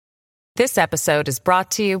This episode is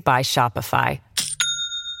brought to you by Shopify.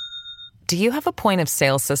 Do you have a point of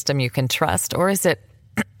sale system you can trust, or is it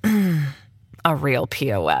a real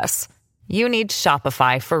POS? You need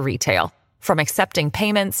Shopify for retail. From accepting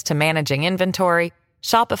payments to managing inventory,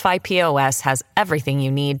 Shopify POS has everything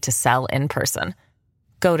you need to sell in person.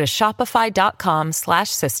 Go to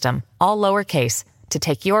shopify.com/system, all lowercase, to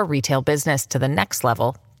take your retail business to the next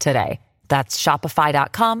level today. That's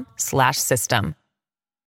shopify.com/system.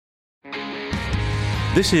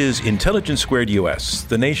 This is Intelligence Squared US,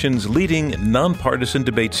 the nation's leading nonpartisan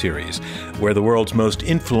debate series, where the world's most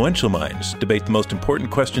influential minds debate the most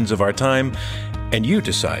important questions of our time, and you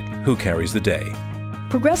decide who carries the day.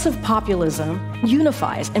 Progressive populism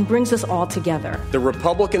unifies and brings us all together. The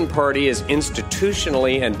Republican Party is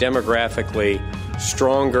institutionally and demographically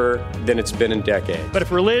stronger than it's been in decades. But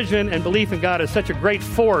if religion and belief in God is such a great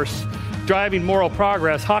force driving moral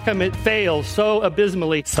progress, how come it fails so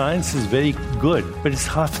abysmally? Science is very good, but it's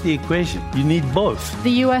half the equation. You need both.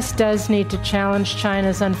 The U.S. does need to challenge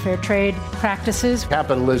China's unfair trade practices.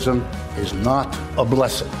 Capitalism is not a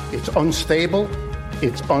blessing. It's unstable,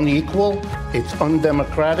 it's unequal, it's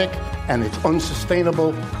undemocratic, and it's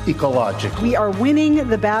unsustainable ecologically. We are winning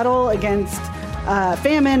the battle against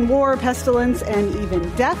famine, war, pestilence, and even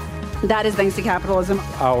death. That is thanks to capitalism.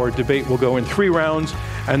 Our debate will go in 3 rounds,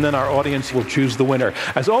 and then our audience will choose the winner.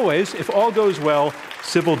 As always, if all goes well,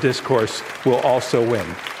 civil discourse will also win.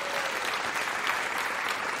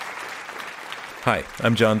 Hi,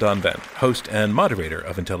 I'm John Donvan, host and moderator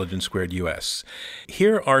of Intelligence Squared US.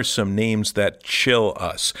 Here are some names that chill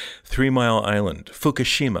us. 3 Mile Island,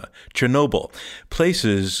 Fukushima, Chernobyl,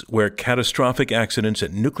 places where catastrophic accidents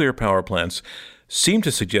at nuclear power plants seem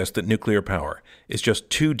to suggest that nuclear power is just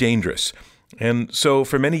too dangerous. And so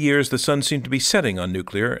for many years, the sun seemed to be setting on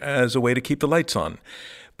nuclear as a way to keep the lights on.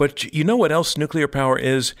 But you know what else nuclear power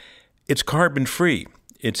is? It's carbon-free.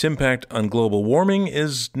 Its impact on global warming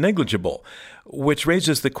is negligible, which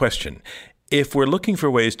raises the question, if we're looking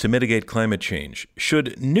for ways to mitigate climate change,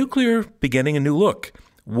 should nuclear be getting a new look?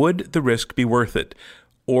 Would the risk be worth it?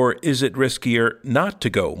 Or is it riskier not to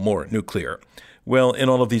go more nuclear? Well, in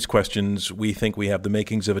all of these questions, we think we have the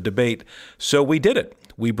makings of a debate, so we did it.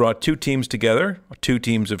 We brought 2 teams together, 2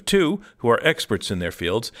 teams of 2 who are experts in their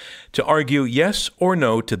fields, to argue yes or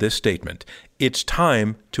no to this statement. It's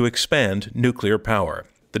time to expand nuclear power.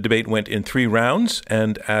 The debate went in 3 rounds,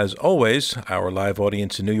 and as always, our live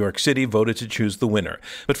audience in New York City voted to choose the winner.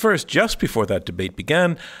 But first, just before that debate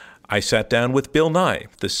began, I sat down with Bill Nye,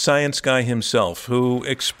 the science guy himself, who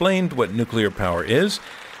explained what nuclear power is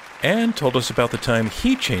and told us about the time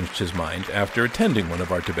he changed his mind after attending one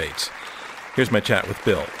of our debates. Here's my chat with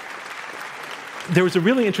Bill. There was a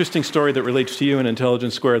really interesting story that relates to you in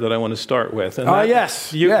Intelligence Squared that I want to start with.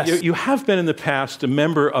 Yes. You have been in the past a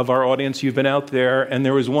member of our audience. You've been out there, and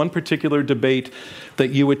there was one particular debate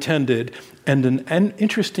that you attended, and an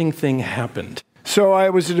interesting thing happened. So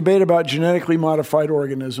I was a debate about genetically modified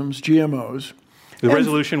organisms, GMOs. The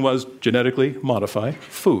resolution was genetically modify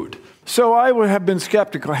food. So I had been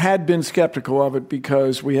skeptical of it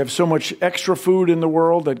because we have so much extra food in the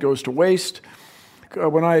world that goes to waste.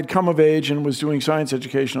 When I had come of age and was doing science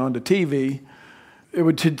education on the TV, it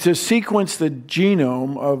would to sequence the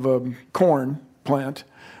genome of a corn plant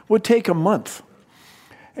would take a month.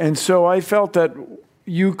 And so I felt that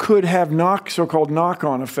you could have so-called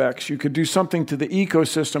knock-on effects. You could do something to the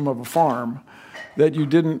ecosystem of a farm that you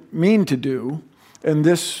didn't mean to do, and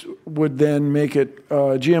this would then make it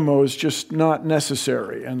GMOs just not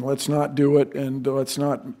necessary. And let's not do it, and let's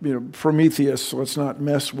not, Prometheus, let's not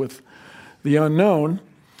mess with the unknown.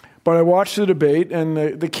 But I watched the debate, and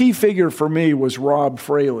the key figure for me was Rob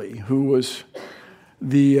Fraley, who was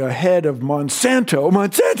the head of Monsanto.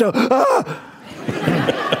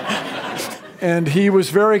 And he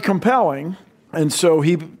was very compelling, and so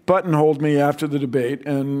he buttonholed me after the debate,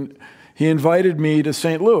 and he invited me to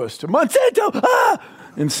St. Louis, to Monsanto,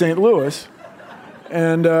 in St. Louis.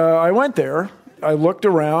 And I went there. I looked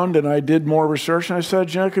around, and I did more research, and I said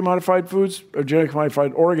genetically modified foods, or genetically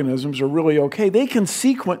modified organisms are really okay. They can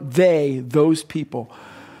those people,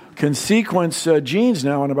 can sequence genes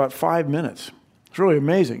now in about 5 minutes. It's really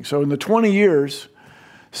amazing. So in the 20 years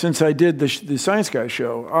since I did the Science Guy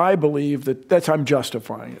show, I believe I'm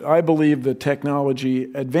justifying it. I believe the technology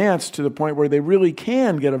advanced to the point where they really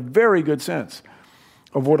can get a very good sense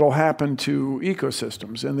of what will happen to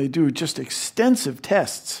ecosystems. And they do just extensive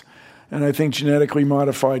tests. And I think genetically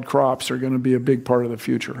modified crops are going to be a big part of the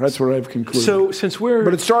future. That's what I've concluded. So since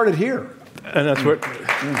But it started here. And that's what...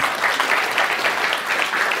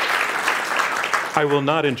 I will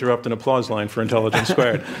not interrupt an applause line for Intelligence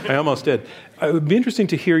Squared. I almost did. It would be interesting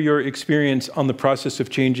to hear your experience on the process of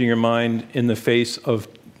changing your mind in the face of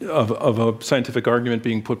a scientific argument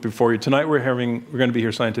being put before you. Tonight we're going to be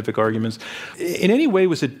hearing scientific arguments. In any way,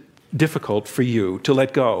 was it difficult for you to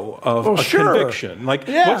let go of conviction? Like,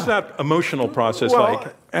 what's that emotional process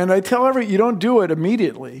like? And I tell you don't do it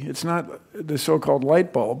immediately. It's not the so-called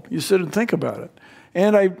light bulb. You sit and think about it.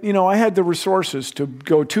 And I had the resources to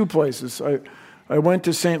go two places. I went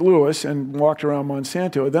to St. Louis and walked around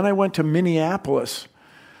Monsanto. Then I went to Minneapolis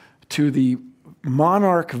to the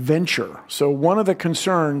Monarch Venture. So one of the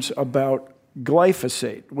concerns about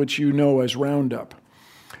glyphosate, which you know as Roundup,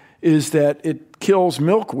 is that it kills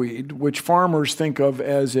milkweed, which farmers think of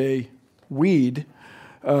as a weed,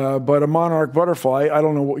 but a monarch butterfly, I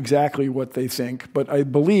don't know exactly what they think, but I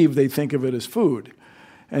believe they think of it as food.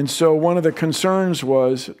 And so one of the concerns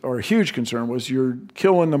was, or a huge concern was, you're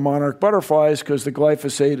killing the monarch butterflies because the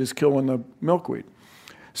glyphosate is killing the milkweed.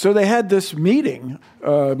 So they had this meeting,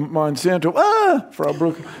 Monsanto, Frau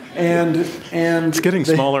Bruch, and it's getting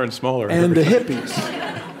smaller and smaller. And the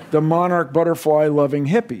hippies, the monarch butterfly-loving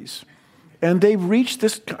hippies. And they reached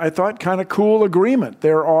this, I thought, kind of cool agreement.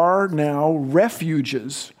 There are now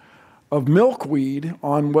refuges of milkweed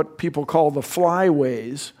on what people call the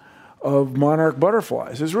flyways of monarch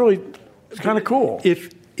butterflies. It's kind of cool.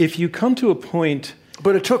 If you come to a point...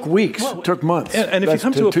 But it took weeks, it took months. And if you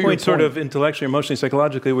come to a point sort of intellectually, emotionally,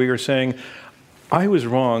 psychologically, where you're saying, I was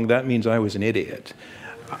wrong, that means I was an idiot.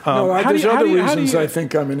 There's other reasons I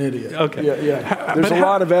think I'm an idiot. Okay. Yeah. There's a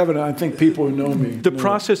lot of evidence. I think people who know me. The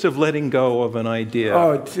process of letting go of an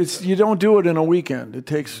idea. You don't do it in a weekend. It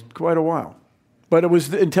takes quite a while. But it was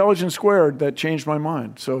the Intelligence Squared that changed my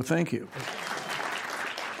mind. So thank you.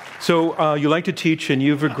 So you like to teach, and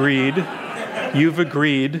you've agreed.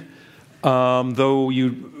 Though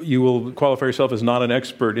you will qualify yourself as not an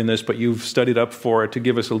expert in this, but you've studied up for it to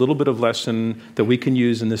give us a little bit of lesson that we can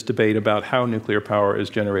use in this debate about how nuclear power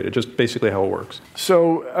is generated, just basically how it works.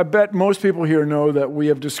 So I bet most people here know that we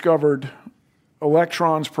have discovered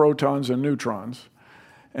electrons, protons, and neutrons.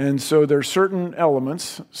 And so there are certain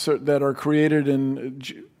elements that are created in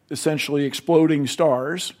essentially exploding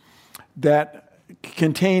stars that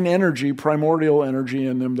contain energy, primordial energy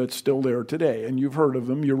in them that's still there today. And you've heard of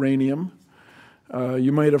them, uranium.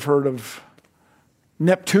 You might have heard of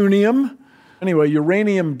neptunium. Anyway,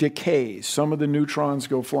 uranium decays. Some of the neutrons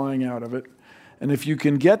go flying out of it. And if you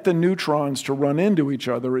can get the neutrons to run into each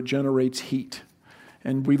other, it generates heat.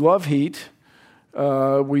 And we love heat.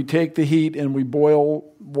 We take the heat and we boil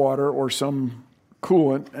water or some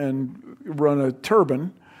coolant and run a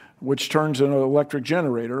turbine, which turns into an electric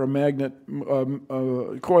generator, a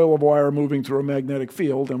coil of wire moving through a magnetic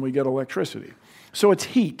field, and we get electricity. So it's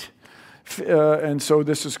heat. And so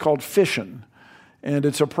this is called fission. And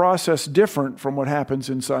it's a process different from what happens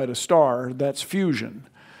inside a star. That's fusion.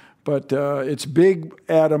 But it's big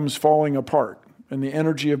atoms falling apart. And the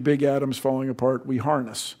energy of big atoms falling apart we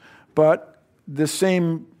harness. But the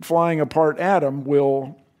same flying apart atom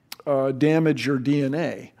will damage your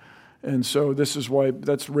DNA. And so this is why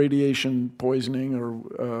that's radiation poisoning,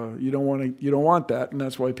 or you don't want that, and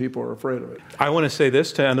that's why people are afraid of it. I want to say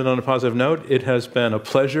this to end it on a positive note. It has been a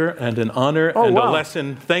pleasure and an honor a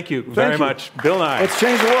lesson. Thank you very much, Bill Nye. Let's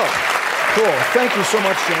change the world. Cool. Thank you so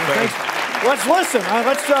much, James. Thanks. Let's listen.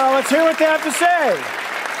 Let's hear what they have to say.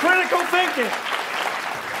 Critical thinking.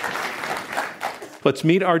 Let's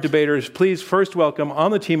meet our debaters. Please first welcome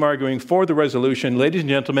on the team arguing for the resolution, ladies and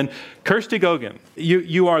gentlemen, Kirsty Gogan.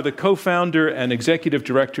 You are the co-founder and executive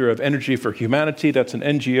director of Energy for Humanity. That's an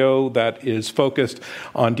NGO that is focused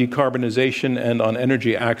on decarbonization and on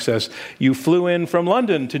energy access. You flew in from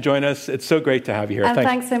London to join us. It's so great to have you here. And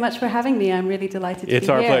thanks so much for having me. I'm really delighted to be here. It's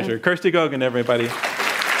our pleasure. Kirsty Gogan, everybody.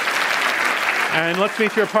 And let's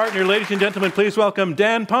meet your partner. Ladies and gentlemen, please welcome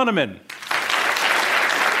Dan Poneman.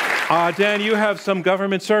 Dan, you have some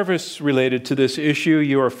government service related to this issue.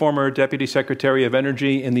 You are former Deputy Secretary of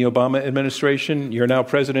Energy in the Obama administration. You're now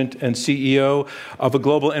President and CEO of a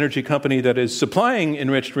global energy company that is supplying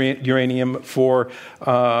enriched uranium for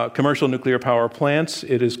commercial nuclear power plants.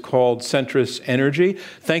 It is called Centrus Energy.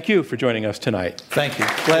 Thank you for joining us tonight. Thank you.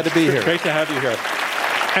 Glad to be here. Great to have you here.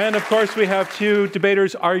 And, of course, we have two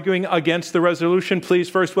debaters arguing against the resolution. Please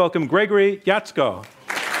first welcome Gregory Jaczko.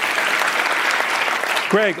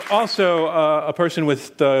 Greg, also a person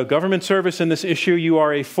with government service in this issue, you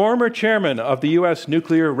are a former chairman of the U.S.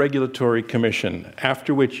 Nuclear Regulatory Commission,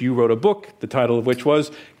 after which you wrote a book, the title of which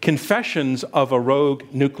was Confessions of a Rogue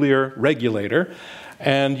Nuclear Regulator.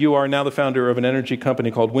 And you are now the founder of an energy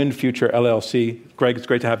company called WindFuture LLC. Greg, it's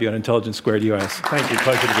great to have you on Intelligence Squared US. Thank you.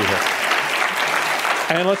 Pleasure to be here.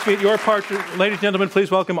 And let's meet your partner. Ladies and gentlemen,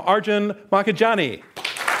 please welcome Arjun Makhijani.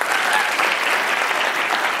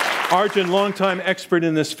 Arjun, longtime expert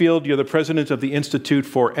in this field. You're the president of the Institute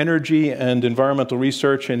for Energy and Environmental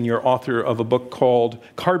Research, and you're author of a book called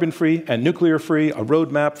Carbon Free and Nuclear Free, a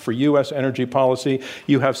roadmap for U.S. energy policy.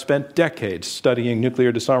 You have spent decades studying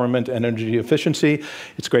nuclear disarmament and energy efficiency.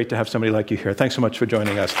 It's great to have somebody like you here. Thanks so much for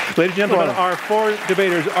joining us. Ladies and gentlemen, our four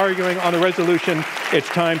debaters arguing on the resolution, it's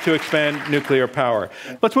time to expand nuclear power.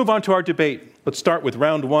 Let's move on to our debate. Let's start with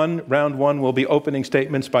round one. Round one will be opening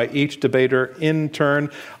statements by each debater in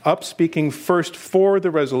turn. Up speaking first for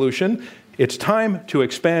the resolution, it's time to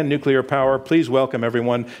expand nuclear power. Please welcome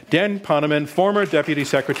everyone, Dan Poneman, former Deputy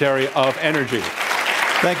Secretary of Energy.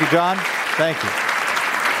 Thank you, John. Thank you.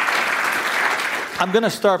 I'm going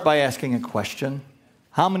to start by asking a question.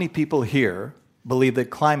 How many people here believe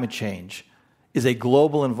that climate change is a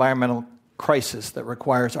global environmental crisis that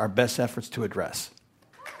requires our best efforts to address?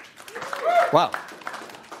 Wow.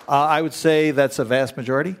 I would say that's a vast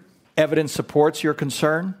majority. Evidence supports your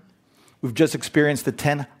concern. We've just experienced the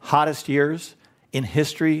 10 hottest years in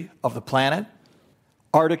history of the planet.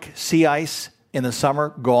 Arctic sea ice in the summer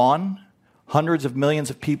gone. Hundreds of millions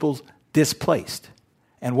of people displaced.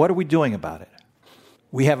 And what are we doing about it?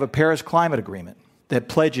 We have a Paris Climate Agreement that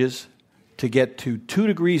pledges to get to 2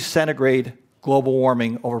 degrees centigrade global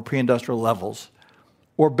warming over pre-industrial levels,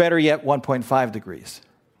 or better yet, 1.5 degrees.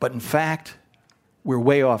 But in fact, we're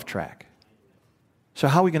way off track. So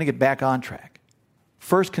how are we going to get back on track?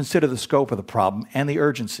 First, consider the scope of the problem and the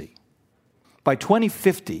urgency. By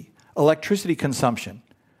 2050, electricity consumption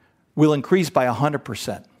will increase by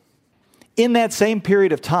 100%. In that same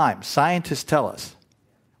period of time, scientists tell us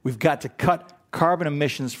we've got to cut carbon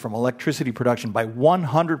emissions from electricity production by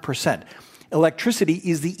 100%. Electricity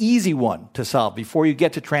is the easy one to solve before you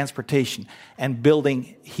get to transportation and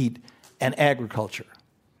building, heat, and agriculture.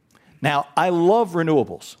 Now, I love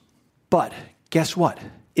renewables, but guess what?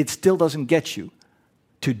 It still doesn't get you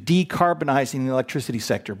to decarbonizing the electricity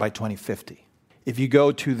sector by 2050. If you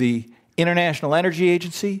go to the International Energy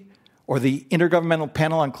Agency or the Intergovernmental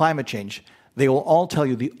Panel on Climate Change, they will all tell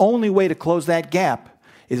you the only way to close that gap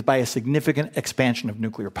is by a significant expansion of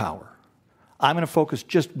nuclear power. I'm going to focus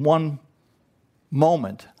just one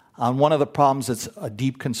moment on one of the problems that's a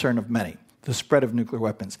deep concern of many, the spread of nuclear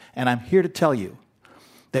weapons. And I'm here to tell you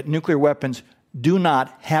that nuclear weapons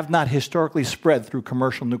have not historically spread through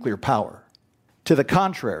commercial nuclear power. To the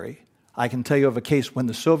contrary, I can tell you of a case when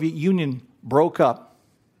the Soviet Union broke up.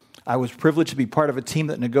 I was privileged to be part of a team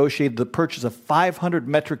that negotiated the purchase of 500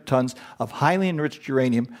 metric tons of highly enriched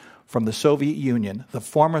uranium from the Soviet Union, the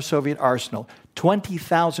former Soviet arsenal,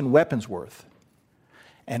 20,000 weapons worth.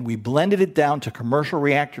 And we blended it down to commercial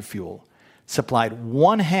reactor fuel, supplied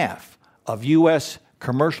 1/2 of U.S.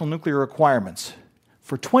 commercial nuclear requirements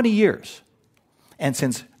for 20 years. And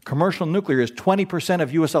since commercial nuclear is 20%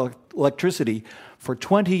 of U.S. electricity, for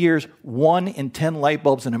 20 years, 1 in 10 light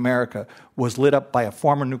bulbs in America was lit up by a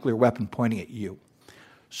former nuclear weapon pointing at you.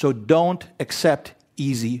 So don't accept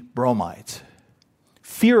easy bromides.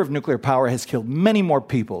 Fear of nuclear power has killed many more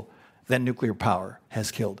people than nuclear power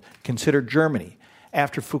has killed. Consider Germany.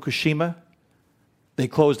 After Fukushima, they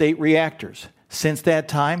closed 8 reactors. Since that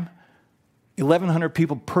time, 1,100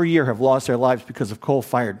 people per year have lost their lives because of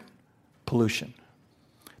coal-fired pollution.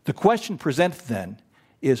 The question presented then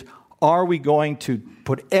is, are we going to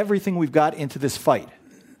put everything we've got into this fight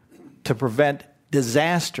to prevent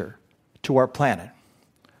disaster to our planet?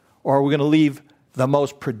 Or are we going to leave the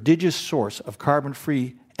most prodigious source of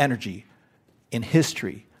carbon-free energy in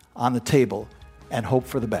history on the table and hope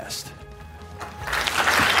for the best?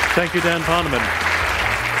 Thank you, Dan Poneman.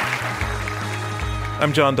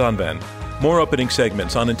 I'm John Donvan. More opening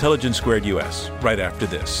segments on Intelligence Squared US right after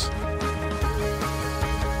this.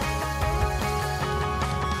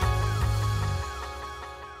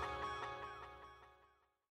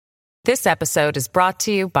 This episode is brought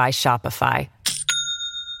to you by Shopify.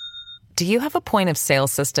 Do you have a point of sale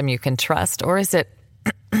system you can trust, or is it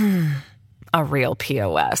a real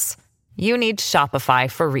POS? You need Shopify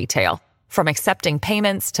for retail. From accepting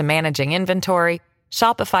payments to managing inventory,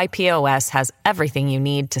 Shopify POS has everything you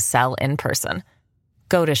need to sell in person.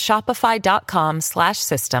 Go to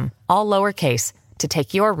shopify.com/system, all lowercase, to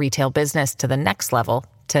take your retail business to the next level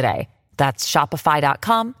today. That's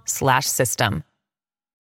shopify.com/system.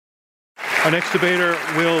 Our next debater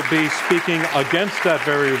will be speaking against that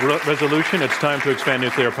very resolution. It's time to expand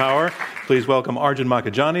nuclear power. Please welcome Arjun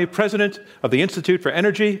Makhijani, president of the Institute for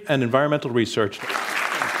Energy and Environmental Research.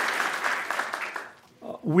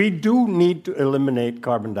 We do need to eliminate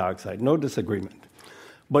carbon dioxide, no disagreement.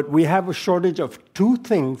 But we have a shortage of two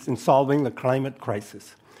things in solving the climate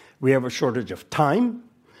crisis. We have a shortage of time,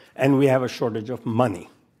 and we have a shortage of money.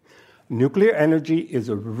 Nuclear energy is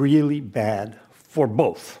really bad for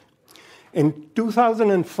both. In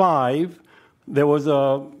 2005, there was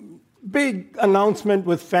a big announcement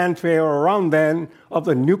with fanfare around then of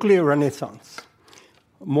the nuclear renaissance.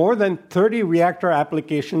 More than 30 reactor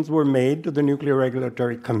applications were made to the Nuclear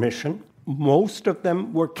Regulatory Commission. Most of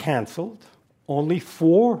them were canceled. Only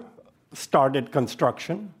 4 started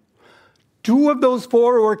construction. 2 of those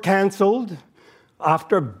 4 were canceled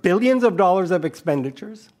after billions of dollars of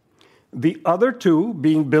expenditures. The other 2,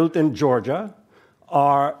 being built in Georgia,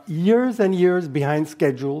 are years and years behind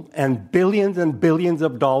schedule and billions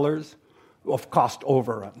of dollars of cost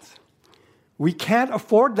overruns. We can't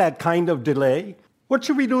afford that kind of delay. What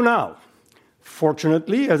should we do now?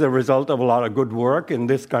 Fortunately, as a result of a lot of good work in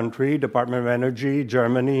this country, Department of Energy,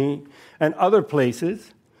 Germany, and other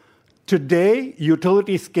places, today,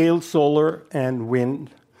 utility-scale solar and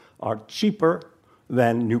wind are cheaper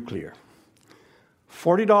than nuclear.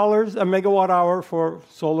 $40 a megawatt hour for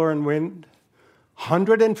solar and wind,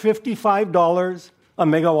 $155 a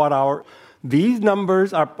megawatt hour. These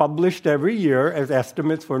numbers are published every year as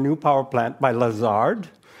estimates for new power plant by Lazard.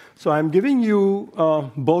 So I'm giving you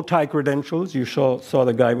bow tie credentials. You saw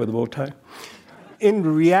the guy with the bow tie. In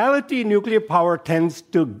reality, nuclear power tends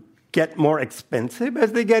to get more expensive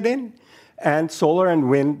as they get in. And solar and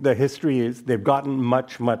wind, the history is they've gotten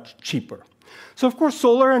much, much cheaper. So, of course,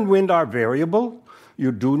 solar and wind are variable.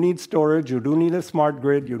 You do need storage. You do need a smart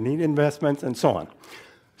grid. You need investments, and so on.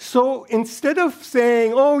 So instead of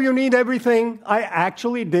saying, oh, you need everything, I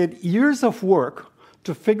actually did years of work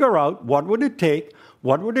to figure out what would it take,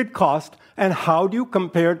 what would it cost, and how do you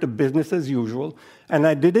compare to business as usual? And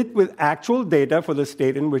I did it with actual data for the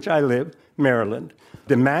state in which I live, Maryland.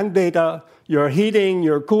 Demand data, your heating,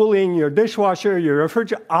 your cooling, your dishwasher, your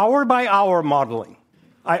refrigerator, hour-by-hour modeling.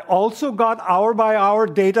 I also got hour-by-hour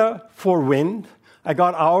data for wind. I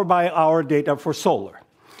got hour-by-hour data for solar.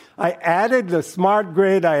 I added the smart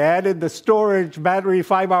grid. I added the storage, battery,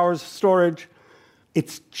 5 hours storage.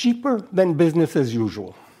 It's cheaper than business as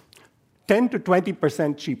usual. 10 to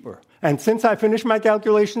 20% cheaper. And since I finished my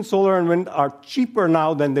calculations, solar and wind are cheaper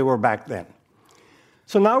now than they were back then.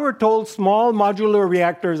 So now we're told small modular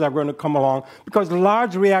reactors are going to come along because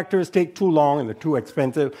large reactors take too long and they're too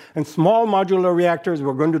expensive. And small modular reactors,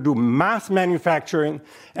 we're going to do mass manufacturing.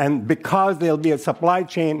 And because there'll be a supply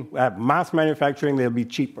chain, mass manufacturing, they'll be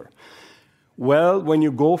cheaper. Well, when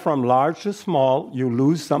you go from large to small, you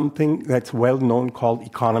lose something that's well known called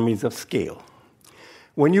economies of scale.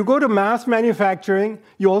 When you go to mass manufacturing,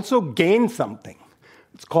 you also gain something.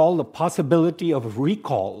 It's called the possibility of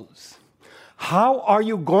recalls. How are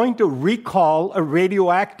you going to recall a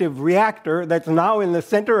radioactive reactor that's now in the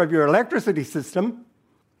center of your electricity system?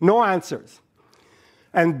 No answers.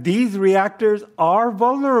 And these reactors are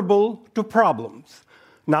vulnerable to problems.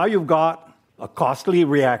 Now you've got a costly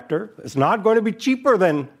reactor. It's not going to be cheaper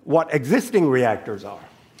than what existing reactors are.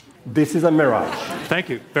 This is a mirage. Thank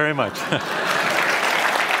you very much.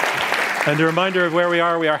 And a reminder of where we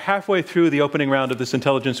are halfway through the opening round of this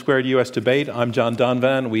Intelligence Squared U.S. debate. I'm John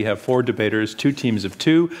Donvan. We have 4 debaters, 2 teams of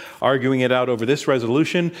 2, arguing it out over this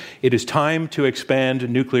resolution. It is time to expand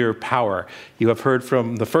nuclear power. You have heard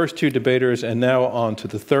from the first 2 debaters, and now on to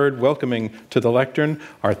the third. Welcoming to the lectern,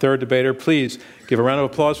 our third debater. Please give a round of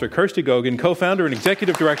applause for Kirsty Gogan, co-founder and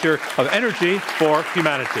executive director of Energy for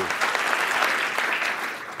Humanity.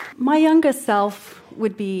 My younger self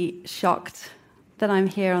would be shocked that I'm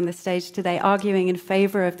here on this stage today arguing in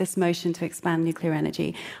favor of this motion to expand nuclear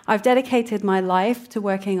energy. I've dedicated my life to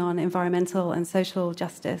working on environmental and social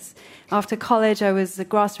justice. After college, I was a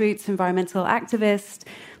grassroots environmental activist,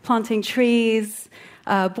 planting trees,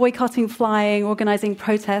 boycotting flying, organizing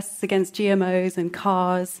protests against GMOs and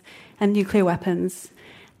cars and nuclear weapons.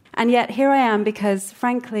 And yet here I am because,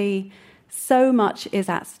 frankly, so much is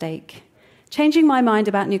at stake. Changing my mind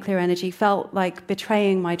about nuclear energy felt like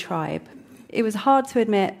betraying my tribe. It was hard to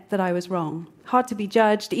admit that I was wrong, hard to be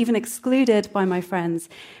judged, even excluded by my friends,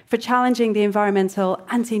 for challenging the environmental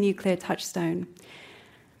anti-nuclear touchstone.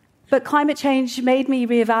 But climate change made me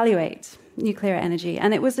reevaluate nuclear energy,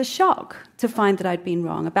 and it was a shock to find that I'd been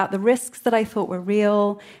wrong about the risks that I thought were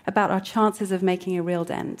real, about our chances of making a real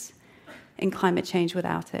dent in climate change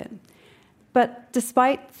without it. But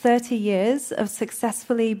despite 30 years of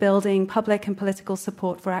successfully building public and political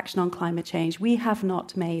support for action on climate change, we have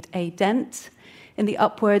not made a dent in the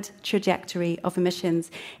upward trajectory of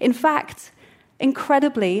emissions. In fact,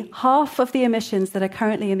 incredibly, half of the emissions that are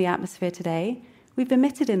currently in the atmosphere today, we've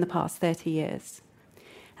emitted in the past 30 years.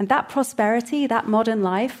 And that prosperity, that modern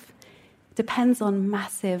life, depends on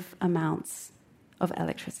massive amounts of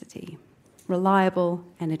electricity, reliable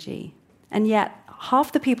energy. And yet,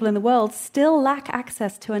 half the people in the world still lack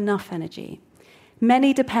access to enough energy.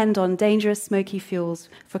 Many depend on dangerous smoky fuels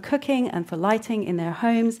for cooking and for lighting in their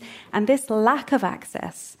homes, and this lack of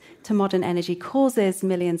access to modern energy causes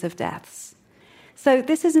millions of deaths. So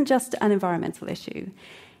this isn't just an environmental issue.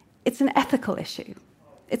 It's an ethical issue.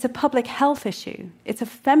 It's a public health issue. It's a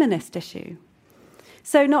feminist issue.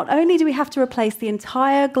 So not only do we have to replace the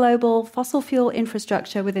entire global fossil fuel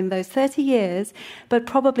infrastructure within those 30 years, but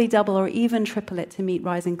probably double or even triple it to meet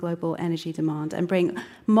rising global energy demand and bring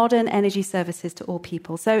modern energy services to all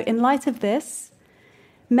people. So in light of this,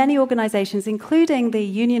 many organizations, including the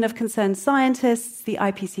Union of Concerned Scientists, the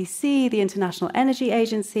IPCC, the International Energy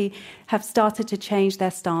Agency, have started to change their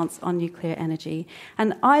stance on nuclear energy.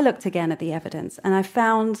 And I looked again at the evidence, and I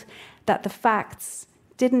found that the facts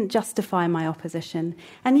didn't justify my opposition.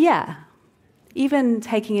 And yeah, even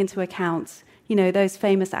taking into account, those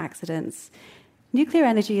famous accidents, nuclear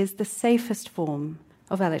energy is the safest form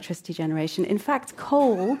of electricity generation. In fact,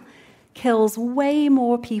 coal kills way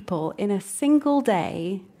more people in a single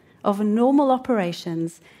day of normal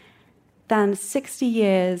operations than 60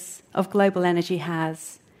 years of global energy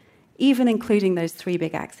has, even including those 3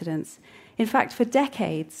 big accidents. In fact, for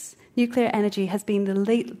decades, nuclear energy has been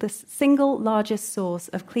the single largest source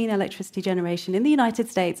of clean electricity generation in the United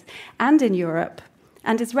States and in Europe,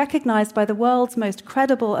 and is recognized by the world's most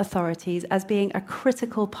credible authorities as being a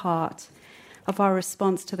critical part of our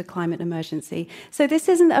response to the climate emergency. So this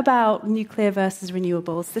isn't about nuclear versus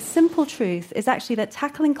renewables. The simple truth is actually that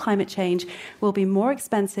tackling climate change will be more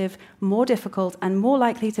expensive, more difficult, and more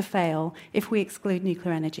likely to fail if we exclude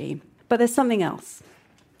nuclear energy. But there's something else.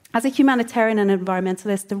 As a humanitarian and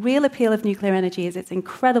environmentalist, the real appeal of nuclear energy is its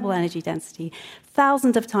incredible energy density,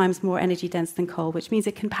 thousands of times more energy dense than coal, which means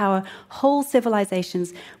it can power whole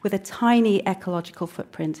civilizations with a tiny ecological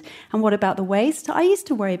footprint. And what about the waste? I used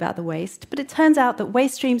to worry about the waste, but it turns out that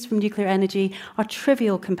waste streams from nuclear energy are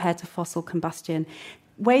trivial compared to fossil combustion.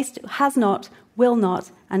 Waste has not, will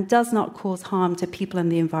not, and does not cause harm to people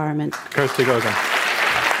and the environment. Kirsty Gogan.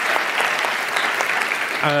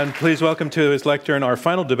 And please welcome to his lectern our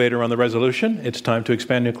final debater on the resolution. It's time to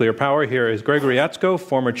expand nuclear power. Here is Gregory Jaczko,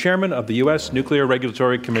 former chairman of the U.S. Nuclear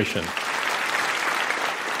Regulatory Commission.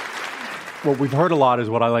 What we've heard a lot is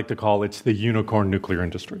what I like to call it's the unicorn nuclear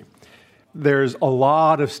industry. There's a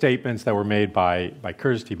lot of statements that were made by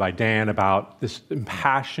Kirsty, by Dan, about this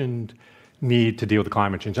impassioned need to deal with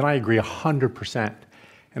climate change, and I agree 100%.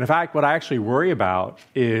 And in fact, what I actually worry about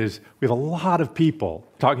is we have a lot of people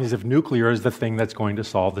talking as if nuclear is the thing that's going to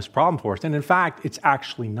solve this problem for us. And in fact, it's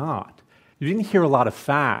actually not. You didn't hear a lot of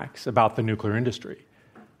facts about the nuclear industry,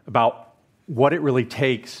 about what it really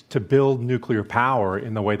takes to build nuclear power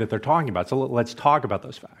in the way that they're talking about. So let's talk about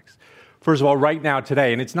those facts. First of all, right now,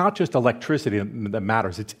 today, and it's not just electricity that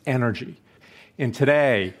matters, it's energy. And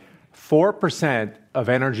today, 4% of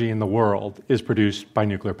energy in the world is produced by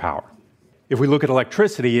nuclear power. If we look at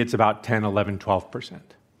electricity, it's about 10, 11, 12%.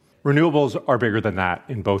 Renewables are bigger than that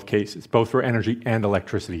in both cases, both for energy and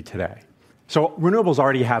electricity today. So renewables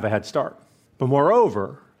already have a head start. But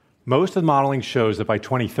moreover, most of the modeling shows that by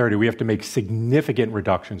 2030, we have to make significant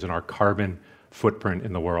reductions in our carbon footprint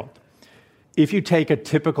in the world. If you take a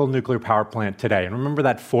typical nuclear power plant today, and remember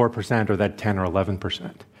that 4% or that 10 or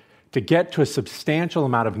 11%, to get to a substantial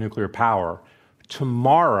amount of nuclear power,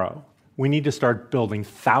 tomorrow, we need to start building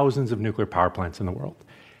thousands of nuclear power plants in the world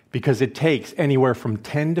because it takes anywhere from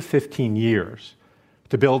 10 to 15 years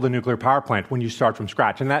to build a nuclear power plant when you start from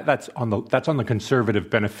scratch. And that's on the conservative,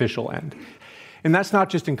 beneficial end. And that's not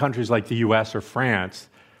just in countries like the US or France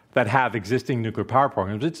that have existing nuclear power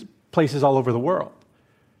programs. It's places all over the world.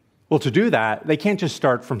 Well, to do that, they can't just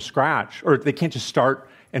start from scratch, or they can't just start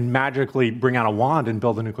and magically bring out a wand and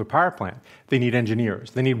build a nuclear power plant. They need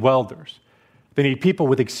engineers. They need welders. They need people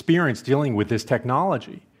with experience dealing with this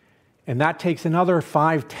technology. And that takes another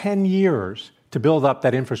 5, 10 years to build up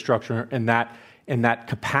that infrastructure and that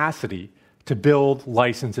capacity to build,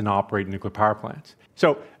 license, and operate nuclear power plants.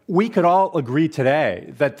 So we could all agree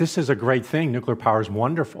today that this is a great thing. Nuclear power is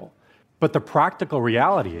wonderful. But the practical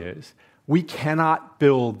reality is we cannot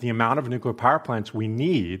build the amount of nuclear power plants we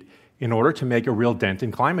need in order to make a real dent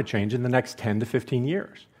in climate change in the next 10 to 15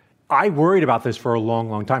 years. I worried about this for a long,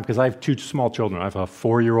 long time because I have 2 small children. I have a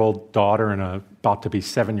 4-year-old daughter and a about to be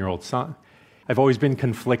 7-year-old son. I've always been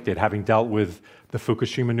conflicted, having dealt with the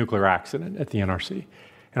Fukushima nuclear accident at the NRC.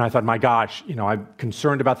 And I thought, my gosh, I'm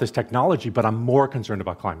concerned about this technology, but I'm more concerned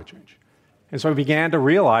about climate change. And so I began to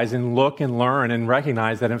realize and look and learn and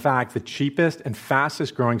recognize that, in fact, the cheapest and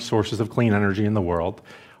fastest growing sources of clean energy in the world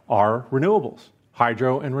are renewables,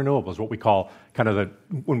 hydro and renewables, what we call kind of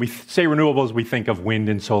when we say renewables, we think of wind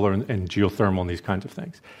and solar and geothermal and these kinds of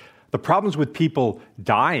things. The problems with people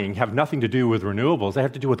dying have nothing to do with renewables. They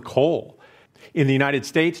have to do with coal. In the United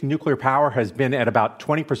States, nuclear power has been at about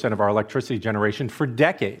 20% of our electricity generation for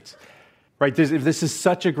decades. Right? If this is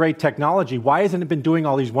such a great technology, why hasn't it been doing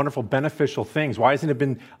all these wonderful beneficial things? Why hasn't it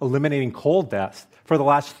been eliminating coal deaths for the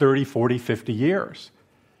last 30, 40, 50 years?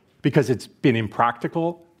 Because it's been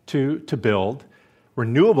impractical to build.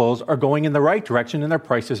 Renewables are going in the right direction and their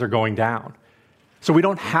prices are going down. So we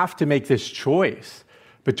don't have to make this choice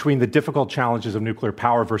between the difficult challenges of nuclear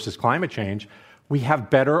power versus climate change. We have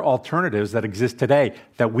better alternatives that exist today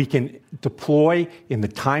that we can deploy in the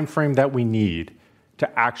time frame that we need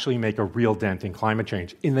to actually make a real dent in climate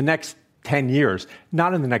change in the next 10 years,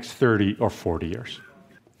 not in the next 30 or 40 years.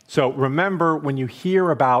 So remember, when you hear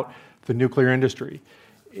about the nuclear industry,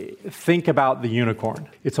 think about the unicorn.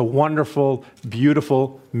 It's a wonderful,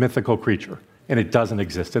 beautiful, mythical creature, and it doesn't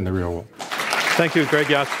exist in the real world. Thank you, Greg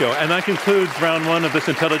Yatsko. And that concludes round one of this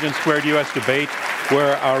Intelligence Squared U.S. debate,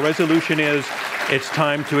 where our resolution is, it's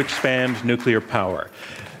time to expand nuclear power.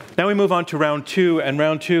 Now we move on to round two, and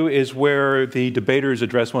round two is where the debaters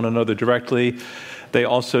address one another directly. They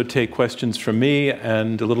also take questions from me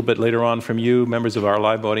and a little bit later on from you, members of our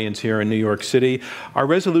live audience here in New York City. Our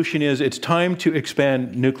resolution is it's time to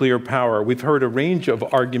expand nuclear power. We've heard a range of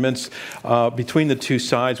arguments between the two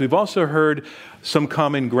sides. We've also heard some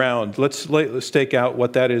common ground. Let's stake out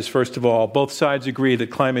what that is, first of all. Both sides agree that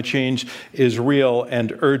climate change is real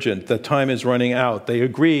and urgent, that time is running out. They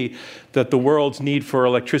agree that the world's need for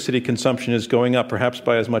electricity consumption is going up, perhaps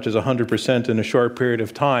by as much as 100% in a short period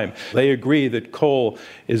of time. They agree that coal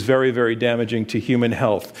is very, very damaging to human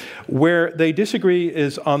health. Where they disagree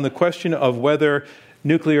is on the question of whether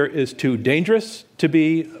nuclear is too dangerous to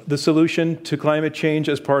be the solution to climate change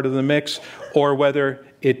as part of the mix, or whether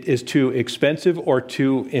it is too expensive or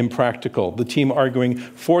too impractical. The team arguing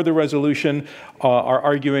for the resolution are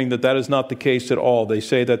arguing that that is not the case at all. They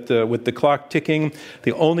say that with the clock ticking,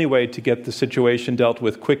 the only way to get the situation dealt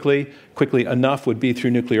with quickly enough would be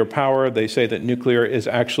through nuclear power. They say that nuclear is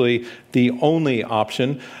actually the only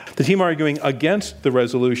option. The team arguing against the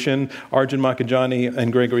resolution, Arjun Makhijani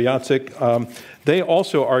and Gregory Yatsik, they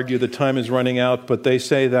also argue that time is running out, but they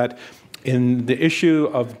say that in the issue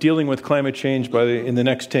of dealing with climate change in the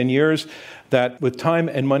next 10 years, that with time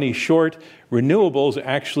and money short, renewables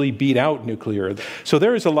actually beat out nuclear. So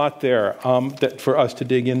there is a lot there for us to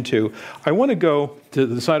dig into. I want to go to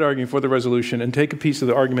the side arguing for the resolution and take a piece of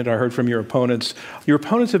the argument I heard from your opponents. Your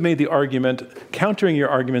opponents have made the argument, countering your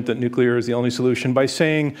argument that nuclear is the only solution, by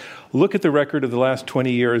saying, look at the record of the last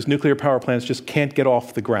 20 years. Nuclear power plants just can't get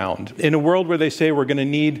off the ground. In a world where they say we're going to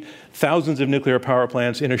need thousands of nuclear power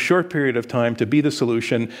plants in a short period of time to be the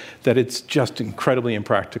solution, that it's just incredibly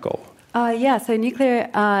impractical. So nuclear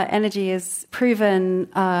energy is proven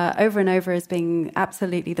over and over as being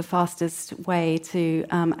absolutely the fastest way to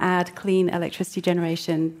add clean electricity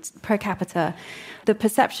generation per capita. The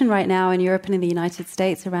perception right now in Europe and in the United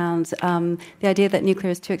States around the idea that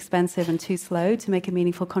nuclear is too expensive and too slow to make a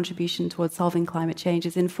meaningful contribution towards solving climate change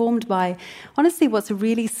is informed by, honestly, what's a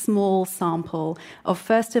really small sample of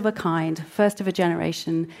first-of-a-kind,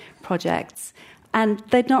 first-of-a-generation projects. And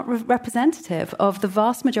they're not representative of the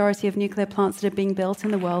vast majority of nuclear plants that are being built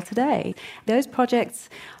in the world today. Those projects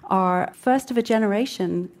are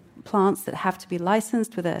first-of-a-generation plants that have to be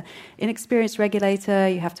licensed with an inexperienced regulator.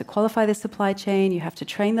 You have to qualify the supply chain. You have to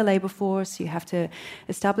train the labor force. You have to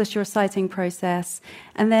establish your siting process.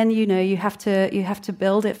 And then, you have to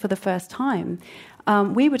build it for the first time.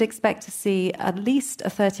 We would expect to see at least a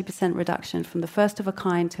 30% reduction from the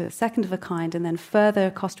first-of-a-kind to the second-of-a-kind, and then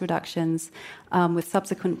further cost reductions with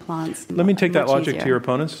subsequent plants. Let me take that logic to your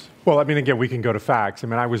opponents. Well, again, we can go to facts.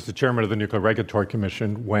 I was the chairman of the Nuclear Regulatory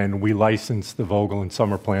Commission when we licensed the Vogtle and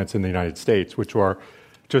Summer plants in the United States, which were,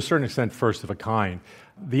 to a certain extent, first-of-a-kind.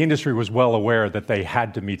 The industry was well aware that they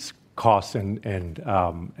had to meet costs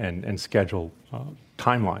and schedule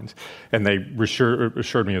timelines. And they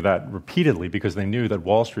assured me of that repeatedly because they knew that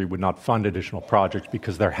Wall Street would not fund additional projects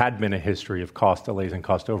because there had been a history of cost delays and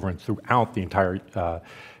cost overruns throughout the entire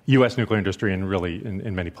U.S. nuclear industry and really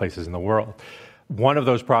in many places in the world. One of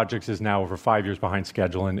those projects is now over 5 years behind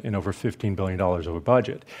schedule and over $15 billion over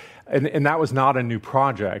budget. And that was not a new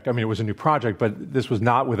project. I mean, it was a new project, but this was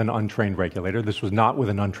not with an untrained regulator. This was not with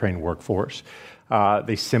an untrained workforce.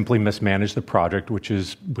 They simply mismanaged the project, which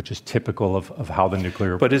is typical of how the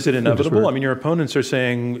nuclear. But is it inevitable? I mean, your opponents are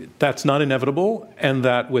saying that's not inevitable, and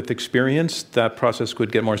that with experience, that process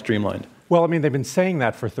could get more streamlined. Well, I mean, they've been saying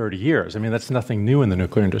that for 30 years. I mean, that's nothing new in the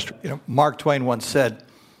nuclear industry. Mark Twain once said,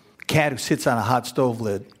 "A cat who sits on a hot stove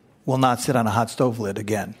lid will not sit on a hot stove lid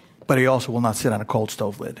again, but he also will not sit on a cold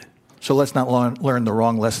stove lid." So let's not learn the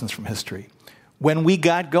wrong lessons from history. When we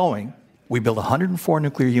got going, we built 104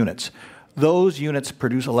 nuclear units. Those units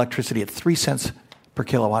produce electricity at 3 cents per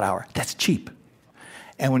kilowatt hour. That's cheap.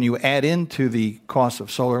 And when you add into the cost of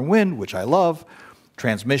solar and wind, which I love,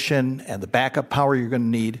 transmission and the backup power you're going to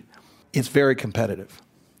need, it's very competitive.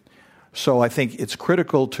 So I think it's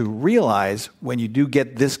critical to realize when you do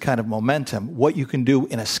get this kind of momentum, what you can do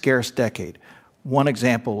in a scarce decade. One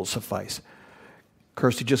example will suffice.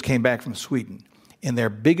 Kirsty just came back from Sweden. In their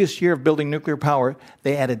biggest year of building nuclear power,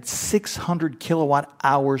 they added 600 kilowatt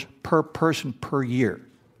hours per person per year.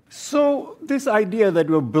 So this idea that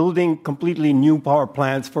we're building completely new power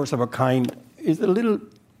plants, first of a kind, is a little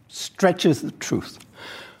stretches the truth.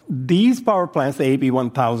 These power plants, the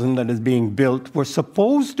AB1000 that is being built, were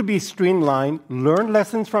supposed to be streamlined, learn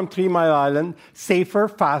lessons from 3 Mile Island, safer,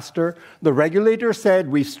 faster. The regulator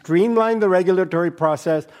said, we streamlined the regulatory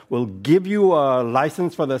process, we'll give you a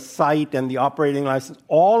license for the site and the operating license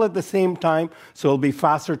all at the same time, so it'll be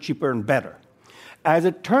faster, cheaper, and better. As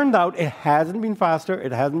it turned out, it hasn't been faster,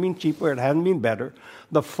 it hasn't been cheaper, it hasn't been better.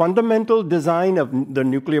 The fundamental design of the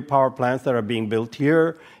nuclear power plants that are being built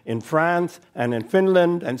here in France and in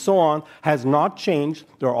Finland and so on has not changed.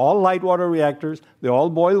 They're all light water reactors. They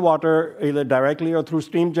all boil water either directly or through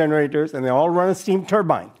steam generators, and they all run a steam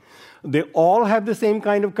turbine. They all have the same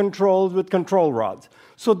kind of controls with control rods.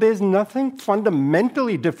 So there's nothing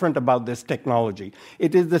fundamentally different about this technology.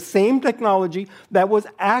 It is the same technology that was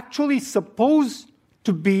actually supposed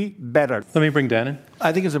to be better. Let me bring Dan in.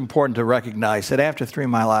 I think it's important to recognize that after 3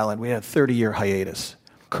 Mile Island, we had a 30-year hiatus.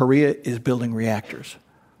 Korea is building reactors.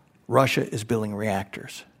 Russia is building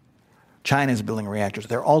reactors. China is building reactors.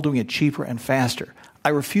 They're all doing it cheaper and faster. I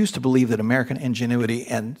refuse to believe that American ingenuity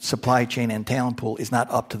and supply chain and talent pool is not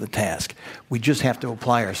up to the task. We just have to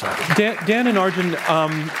apply ourselves. Dan and Arjun,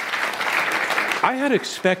 I had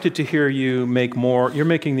expected to hear you make more. You're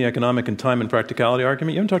making the economic and time and practicality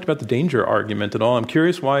argument. You haven't talked about the danger argument at all. I'm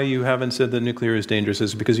curious why you haven't said that nuclear is dangerous.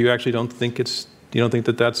 Is it because you actually don't think you don't think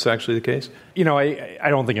that that's actually the case? You know, I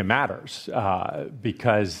don't think it matters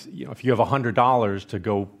because if you have $100 to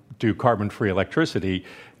go do carbon-free electricity,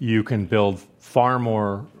 you can build far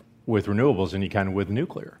more with renewables than you can with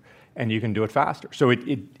nuclear, and you can do it faster. So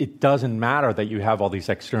it doesn't matter that you have all these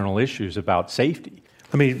external issues about safety.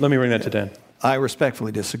 Let me bring that to Dan. I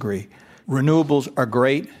respectfully disagree. Renewables are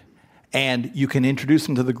great, and you can introduce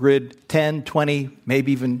them to the grid 10, 20,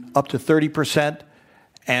 maybe even up to 30%,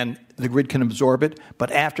 and the grid can absorb it.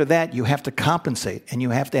 But after that, you have to compensate, and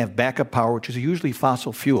you have to have backup power, which is usually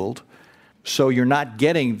fossil-fueled, so you're not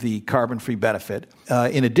getting the carbon-free benefit.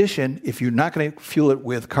 In addition, if you're not going to fuel it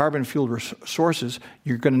with carbon-fueled sources,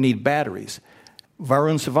 you're going to need batteries.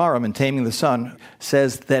 Varun Sivaram in Taming the Sun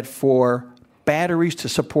says that for batteries to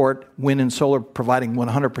support wind and solar providing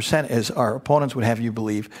 100%, as our opponents would have you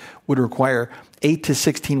believe, would require 8 to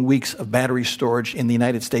 16 weeks of battery storage in the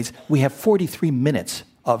United States. We have 43 minutes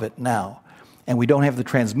of it now. And we don't have the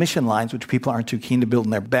transmission lines, which people aren't too keen to build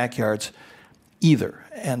in their backyards either.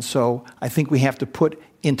 And so I think we have to put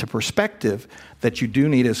into perspective that you do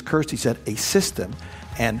need, as Kirsty said, a system.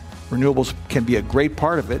 And renewables can be a great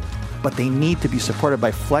part of it, but they need to be supported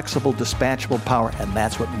by flexible, dispatchable power, and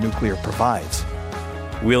that's what nuclear provides.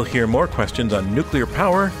 We'll hear more questions on nuclear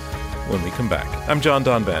power when we come back. I'm John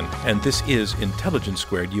Donvan, and this is Intelligence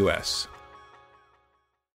Squared US.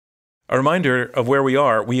 A reminder of where we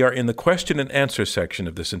are. We are in the question and answer section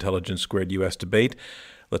of this Intelligence Squared US debate.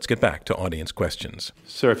 Let's get back to audience questions.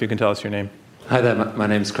 Sir, if you can tell us your name. Hi there, my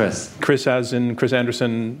name's Chris. Chris, as in Chris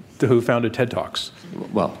Anderson, who founded TED Talks.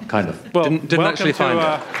 Well, kind of. Well, didn't actually find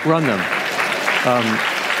it. Run them.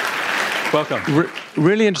 Welcome.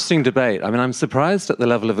 Really interesting debate. I mean, I'm surprised at the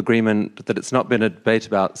level of agreement that it's not been a debate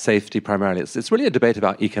about safety primarily. It's really a debate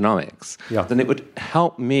about economics. Yeah. And it would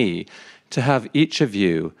help me to have each of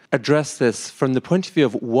you address this from the point of view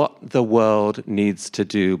of what the world needs to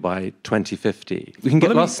do by 2050. We can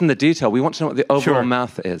get lost in the detail. We want to know what the overall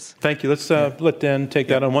math is. Thank you. Let's let Dan take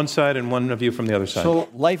that on one side and one of you from the other side. So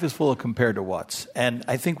life is full of compare to what's. And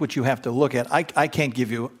I think what you have to look at, I can't give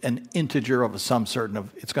you an integer of a sum certain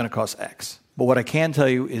of it's going to cost X. But what I can tell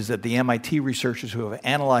you is that the MIT researchers who have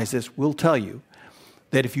analyzed this will tell you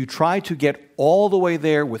that if you try to get all the way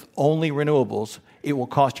there with only renewables, it will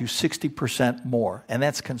cost you 60% more, and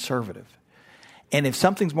that's conservative. And if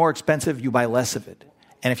something's more expensive, you buy less of it.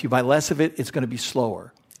 And if you buy less of it, it's going to be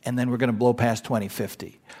slower. And then we're going to blow past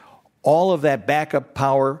 2050. All of that backup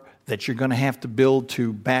power that you're going to have to build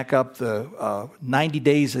to back up the 90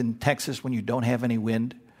 days in Texas when you don't have any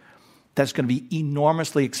wind, that's going to be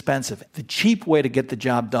enormously expensive. The cheap way to get the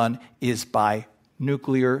job done is by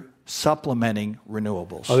nuclear supplementing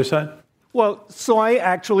renewables. Other side? Well, so I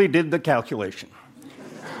actually did the calculation.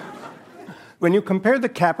 When you compare the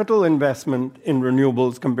capital investment in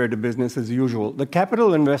renewables compared to business as usual, the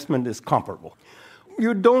capital investment is comparable.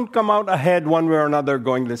 You don't come out ahead one way or another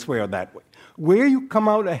going this way or that way. Where you come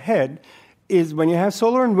out ahead is when you have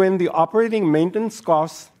solar and wind, the operating maintenance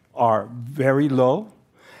costs are very low,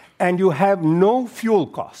 and you have no fuel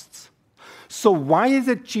costs. So why is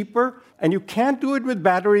it cheaper? And you can't do it with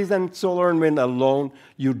batteries and solar and wind alone.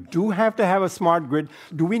 You do have to have a smart grid.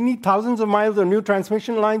 Do we need thousands of miles of new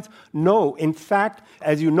transmission lines? No. In fact,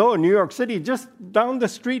 as you know, in New York City, just down the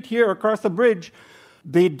street here across the bridge,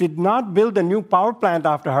 they did not build a new power plant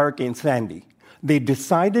after Hurricane Sandy. They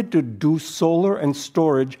decided to do solar and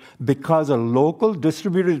storage because a local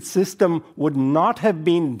distributed system would not have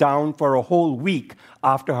been down for a whole week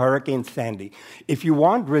after Hurricane Sandy. If you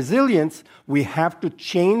want resilience, we have to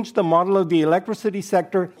change the model of the electricity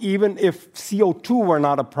sector, even if CO2 were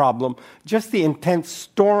not a problem. Just the intense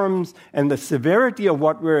storms and the severity of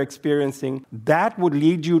what we're experiencing, that would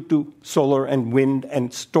lead you to solar and wind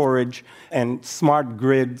and storage and smart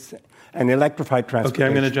grids and electrified transportation. Okay,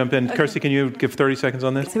 I'm going to jump in. Okay. Kirsty, can you give 30 seconds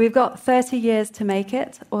on this? So we've got 30 years to make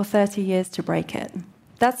it or 30 years to break it.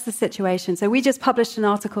 That's the situation. So we just published an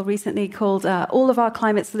article recently called All of Our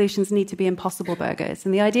Climate Solutions Need to Be Impossible Burgers.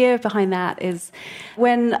 And the idea behind that is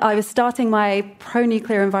when I was starting my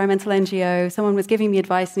pro-nuclear environmental NGO, someone was giving me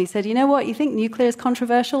advice and he said, you know what, you think nuclear is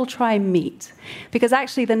controversial? Try meat. Because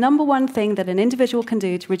actually the number one thing that an individual can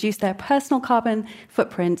do to reduce their personal carbon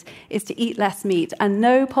footprint is to eat less meat. And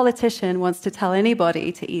no politician wants to tell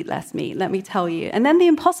anybody to eat less meat, let me tell you. And then the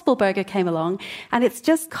Impossible Burger came along and it's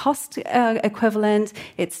just cost equivalent.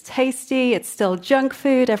 It's tasty, it's still junk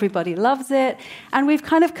food, everybody loves it, and we've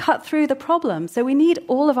kind of cut through the problem. So we need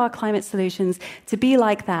all of our climate solutions to be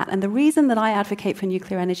like that. And the reason that I advocate for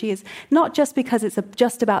nuclear energy is not just because it's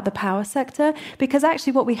just about the power sector, because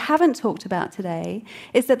actually what we haven't talked about today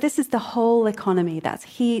is that this is the whole economy. That's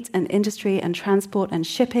heat and industry and transport and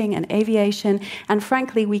shipping and aviation. And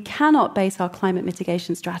frankly, we cannot base our climate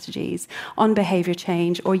mitigation strategies on behavior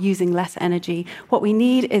change or using less energy. What we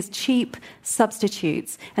need is cheap substitutes.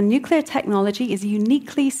 And nuclear technology is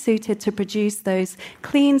uniquely suited to produce those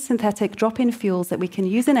clean synthetic drop-in fuels that we can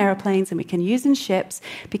use in airplanes and we can use in ships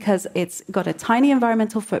because it's got a tiny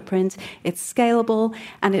environmental footprint, it's scalable,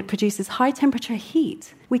 and it produces high-temperature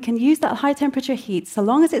heat. We can use that high-temperature heat so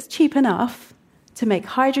long as it's cheap enough to make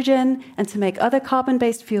hydrogen and to make other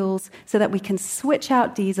carbon-based fuels so that we can switch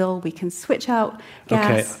out diesel, we can switch out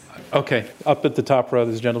gas. Okay. Up at the top row,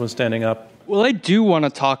 there's a gentleman standing up. Well, I do want to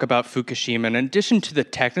talk about Fukushima. In addition to the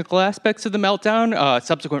technical aspects of the meltdown,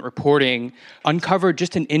 subsequent reporting uncovered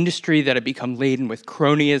just an industry that had become laden with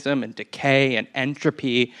cronyism and decay and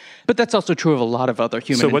entropy. But that's also true of a lot of other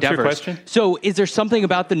human endeavors. So what's your question? So is there something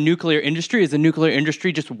about the nuclear industry? Is the nuclear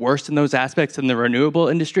industry just worse in those aspects than the renewable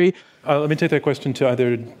industry? Let me take that question to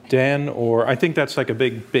either Dan or... I think that's like a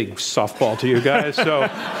big softball to you guys. So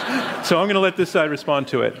I'm going to let this side respond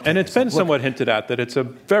to it. And it's been somewhat hinted at that it's a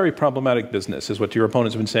very problematic business, is what your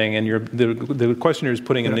opponents have been saying, and the questioner is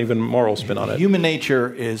putting an even moral spin on it. Human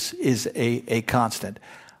nature is a constant.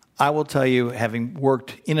 I will tell you, having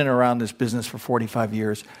worked in and around this business for 45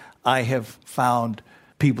 years, I have found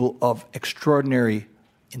people of extraordinary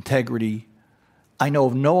integrity. I know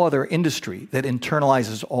of no other industry that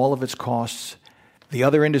internalizes all of its costs. The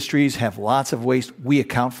other industries have lots of waste. We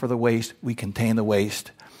account for the waste. We contain the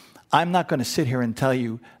waste. I'm not going to sit here and tell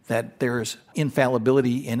you that there's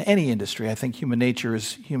infallibility in any industry. I think human nature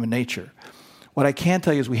is human nature. What I can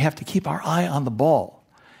tell you is we have to keep our eye on the ball.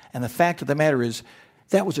 And the fact of the matter is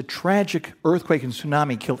that was a tragic earthquake and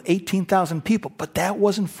tsunami, killed 18,000 people, but that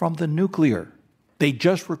wasn't from the nuclear. They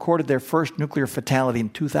just recorded their first nuclear fatality in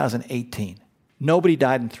 2018. Nobody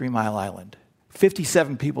died in 3 Mile Island.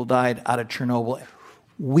 57 people died out of Chernobyl.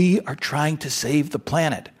 We are trying to save the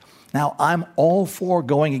planet. Now, I'm all for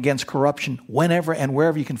going against corruption whenever and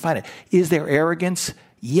wherever you can find it. Is there arrogance?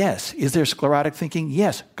 Yes. Is there sclerotic thinking?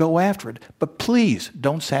 Yes. Go after it. But please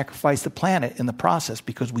don't sacrifice the planet in the process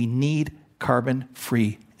because we need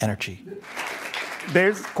carbon-free energy.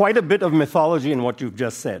 There's quite a bit of mythology in what you've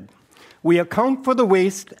just said. We account for the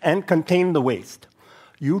waste and contain the waste.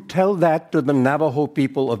 You tell that to the Navajo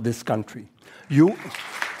people of this country,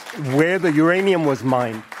 where the uranium was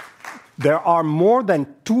mined. There are more than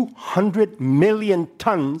 200 million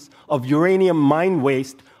tons of uranium mine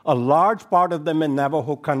waste, a large part of them in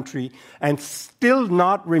Navajo country, and still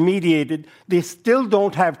not remediated. They still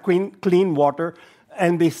don't have clean water,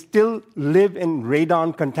 and they still live in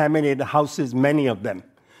radon-contaminated houses, many of them.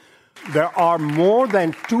 There are more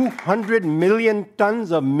than 200 million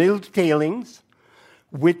tons of milled tailings,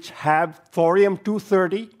 which have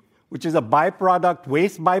thorium-230, which is a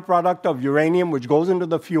waste byproduct of uranium, which goes into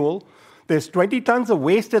the fuel. There's 20 tons of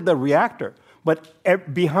waste at the reactor,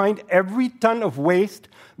 but behind every ton of waste,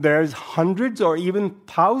 there's hundreds or even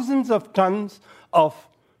thousands of tons of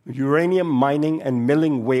uranium mining and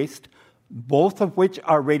milling waste, both of which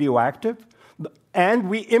are radioactive. And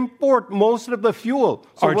we import most of the fuel.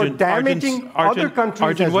 So we're damaging other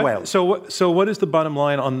countries as well. So what is the bottom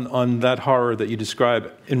line on that horror that you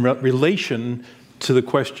describe in relation to the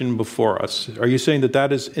question before us? Are you saying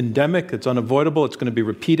that is endemic, it's unavoidable, it's going to be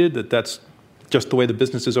repeated, that's just the way the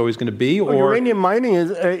business is always going to be? Well, uranium mining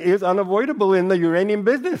is unavoidable in the uranium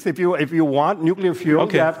business. If you want nuclear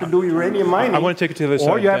fuel, you have to do uranium mining. I want to take it to the other side.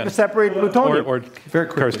 Or you have to separate plutonium. Or very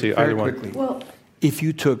quickly, either one. Well, if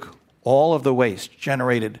you took all of the waste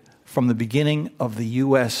generated from the beginning of the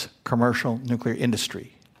U.S. commercial nuclear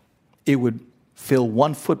industry, it would fill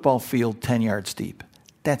one football field 10 yards deep.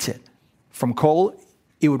 That's it. From coal,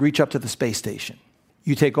 it would reach up to the space station.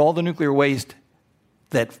 You take all the nuclear waste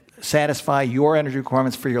that satisfy your energy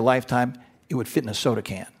requirements for your lifetime, it would fit in a soda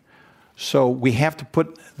can. So we have to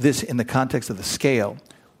put this in the context of the scale.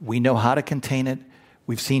 We know how to contain it.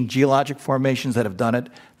 We've seen geologic formations that have done it.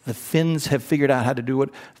 The Finns have figured out how to do it.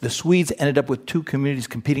 The Swedes ended up with 2 communities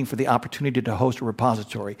competing for the opportunity to host a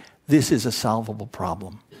repository. This is a solvable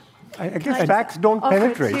problem. I guess facts don't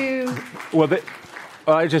penetrate. Well,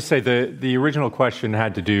 I just say the original question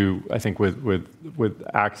had to do, I think, with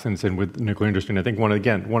accents and with the nuclear industry. And I think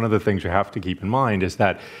one of the things you have to keep in mind is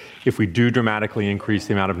that if we do dramatically increase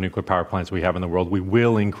the amount of nuclear power plants we have in the world, we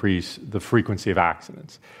will increase the frequency of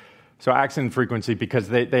accidents. So accident frequency, because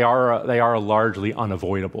they are a largely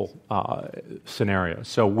unavoidable scenario.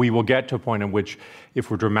 So we will get to a point in which, if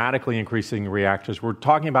we're dramatically increasing reactors, we're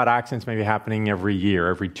talking about accidents maybe happening every year,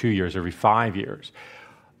 every 2 years, every 5 years.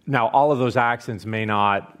 Now, all of those accidents may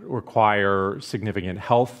not require significant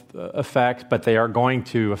health effects, but they are going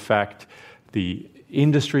to affect the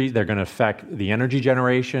industry, they're going to affect the energy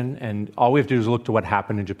generation, and all we have to do is look to what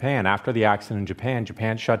happened in Japan. After the accident in Japan,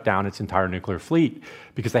 Japan shut down its entire nuclear fleet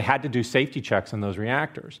because they had to do safety checks on those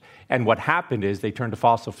reactors. And what happened is they turned to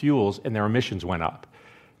fossil fuels and their emissions went up.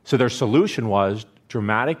 So their solution was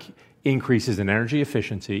dramatic increases in energy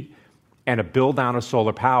efficiency and a build down of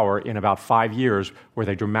solar power in about 5 years where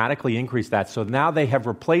they dramatically increased that. So now they have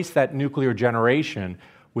replaced that nuclear generation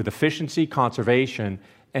with efficiency, conservation,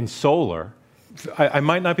 and solar. I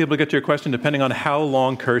might not be able to get to your question depending on how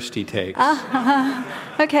long Kirsty takes.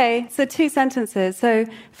 Okay, so 2 sentences. So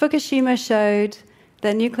Fukushima showed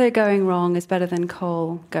that nuclear going wrong is better than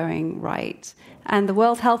coal going right. And the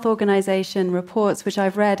World Health Organization reports, which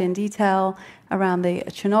I've read in detail around the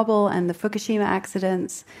Chernobyl and the Fukushima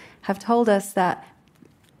accidents, have told us that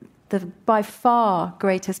the by far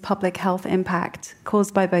greatest public health impact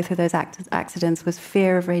caused by both of those accidents was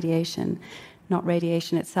fear of radiation, not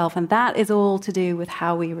radiation itself. And that is all to do with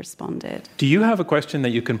how we responded. Do you have a question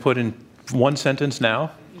that you can put in one sentence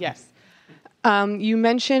now? Yes. You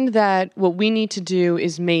mentioned that what we need to do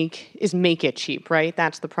is make it cheap, right?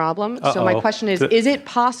 That's the problem. Uh-oh. So my question is it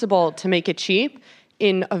possible to make it cheap?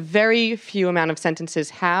 In a very few amount of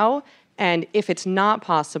sentences, how? And if it's not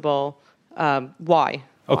possible, why?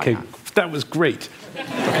 Okay, why not? That was great. Okay,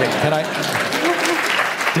 can I?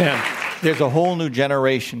 Dan. There's a whole new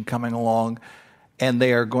generation coming along, and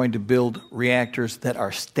they are going to build reactors that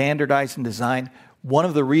are standardized in design. One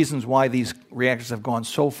of the reasons why these reactors have gone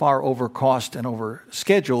so far over cost and over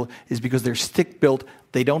schedule is because they're stick-built.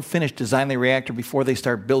 They don't finish designing the reactor before they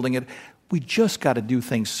start building it. We just got to do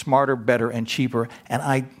things smarter, better, and cheaper. And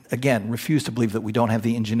I, again, refuse to believe that we don't have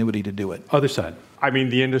the ingenuity to do it. Other side. I mean,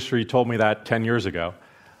 the industry told me that 10 years ago.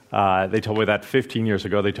 They told me that 15 years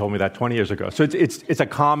ago. They told me that 20 years ago. So it's a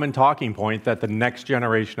common talking point that the next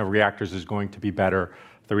generation of reactors is going to be better.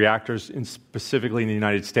 The reactors, specifically in the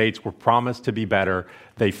United States, were promised to be better.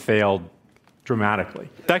 They failed dramatically.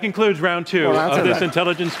 That concludes round 2 of this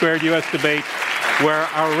Intelligence Squared U.S. debate, where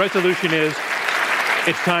our resolution is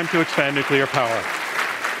it's time to expand nuclear power.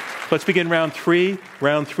 Let's begin round three.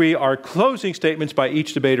 Round three are closing statements by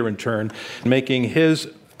each debater in turn, making his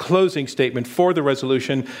closing statement for the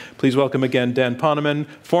resolution. Please welcome again Dan Poneman,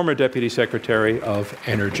 former Deputy Secretary of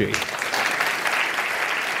Energy.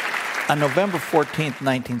 On November 14th,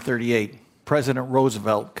 1938, President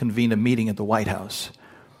Roosevelt convened a meeting at the White House,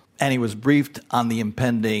 and he was briefed on the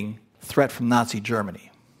impending threat from Nazi Germany.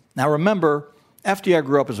 Now remember, FDR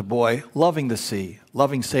grew up as a boy, loving the sea,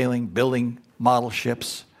 loving sailing, building model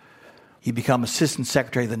ships. He'd become Assistant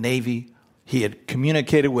Secretary of the Navy. He had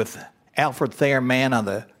communicated with Alfred Thayer Mann on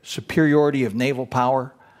the superiority of naval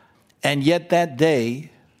power. And yet that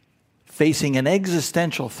day, facing an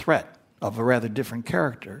existential threat of a rather different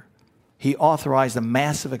character, he authorized a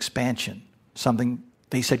massive expansion, something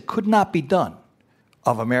they said could not be done,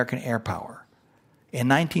 of American air power. In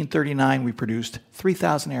 1939, we produced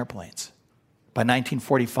 3,000 airplanes. By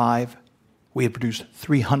 1945, we had produced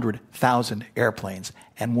 300,000 airplanes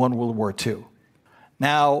and won World War II.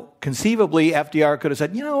 Now, conceivably, FDR could have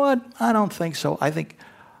said, you know what, I don't think so. I think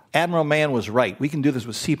Admiral Mann was right. We can do this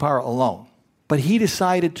with sea power alone. But he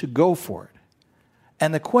decided to go for it.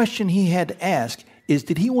 And the question he had to ask is,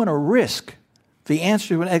 did he want to risk the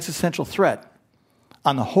answer to an existential threat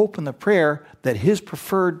on the hope and the prayer that his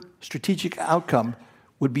preferred strategic outcome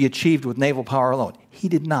would be achieved with naval power alone? He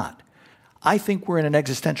did not. I think we're in an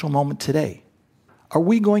existential moment today. Are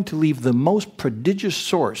we going to leave the most prodigious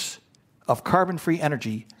source of carbon-free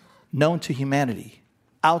energy known to humanity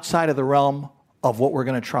outside of the realm of what we're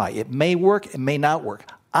going to try? It may work, it may not work.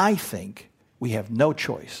 I think we have no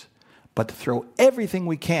choice but to throw everything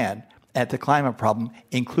we can at the climate problem,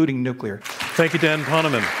 including nuclear. Thank you, Dan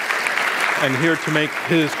Poneman. And here to make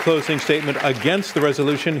his closing statement against the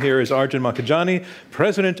resolution, here is Arjun Makhijani,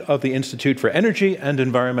 president of the Institute for Energy and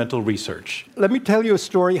Environmental Research. Let me tell you a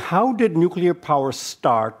story. How did nuclear power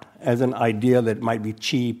start as an idea that might be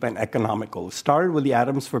cheap and economical? It started with the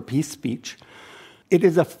Atoms for Peace speech. It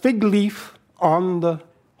is a fig leaf on the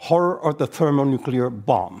horror of the thermonuclear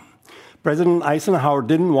bomb. President Eisenhower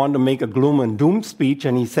didn't want to make a gloom and doom speech,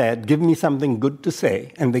 and he said, give me something good to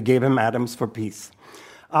say, and they gave him Atoms for Peace.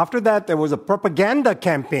 After that, there was a propaganda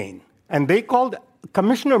campaign, and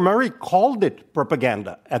Commissioner Murray called it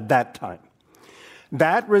propaganda at that time.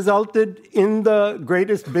 That resulted in the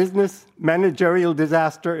greatest business managerial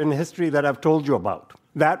disaster in history that I've told you about.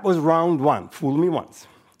 That was round one, fool me once.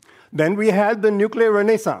 Then we had the nuclear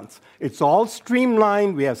renaissance. It's all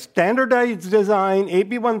streamlined. We have standardized design.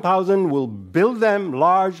 AP1000 will build them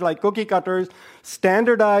large like cookie cutters,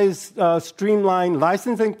 standardized, streamlined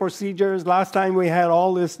licensing procedures. Last time we had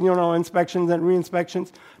all this, inspections and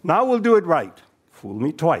re-inspections. Now we'll do it right. Fool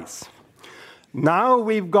me twice. Now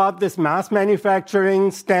we've got this mass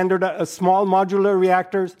manufacturing, standard, small modular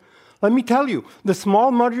reactors. Let me tell you, the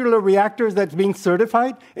small modular reactors that's being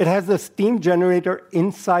certified, it has a steam generator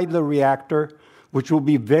inside the reactor, which will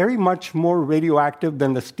be very much more radioactive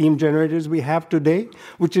than the steam generators we have today,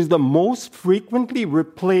 which is the most frequently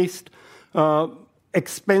replaced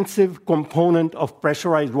expensive component of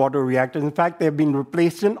pressurized water reactors. In fact, they've been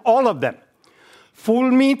replaced in all of them. Fool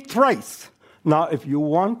me thrice. Now, if you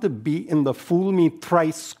want to be in the fool me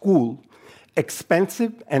thrice school,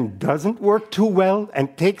 expensive and doesn't work too well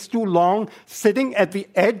and takes too long, sitting at the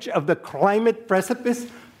edge of the climate precipice,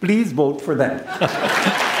 please vote for that.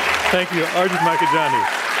 Thank you, Arjun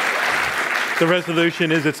Makhijani. The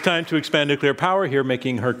resolution is it's time to expand nuclear power. Here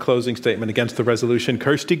making her closing statement against the resolution,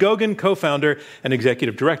 Kirsty Gogan, co-founder and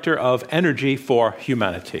executive director of Energy for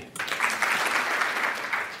Humanity.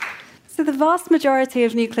 So the vast majority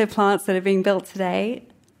of nuclear plants that are being built today,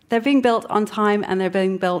 they're being built on time and they're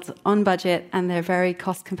being built on budget and they're very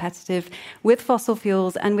cost competitive with fossil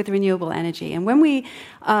fuels and with renewable energy. And when we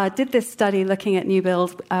did this study looking at new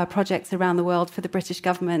build projects around the world for the British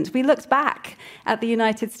government, we looked back at the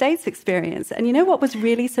United States experience. And you know what was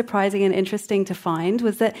really surprising and interesting to find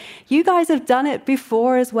was that you guys have done it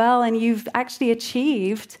before as well, and you've actually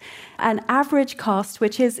achieved an average cost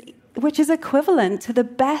which is equivalent to the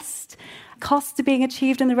best costs are being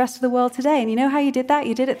achieved in the rest of the world today. And you know how you did that?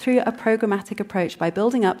 You did it through a programmatic approach by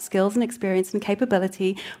building up skills and experience and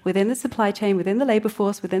capability within the supply chain, within the labor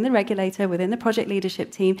force, within the regulator, within the project leadership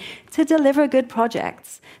team to deliver good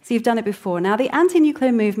projects. So you've done it before. Now, the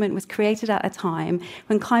anti-nuclear movement was created at a time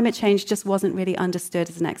when climate change just wasn't really understood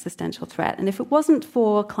as an existential threat. And if it wasn't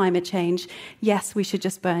for climate change, yes, we should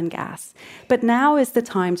just burn gas. But now is the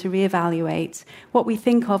time to reevaluate what we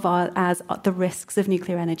think of as the risks of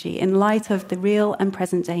nuclear energy in light of the real and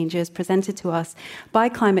present dangers presented to us by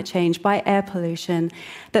climate change, by air pollution,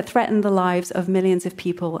 that threaten the lives of millions of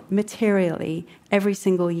people materially every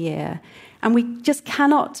single year. And we just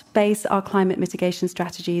cannot base our climate mitigation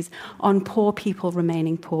strategies on poor people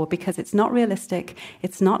remaining poor, because it's not realistic,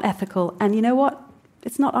 it's not ethical, and you know what?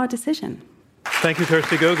 It's not our decision. Thank you,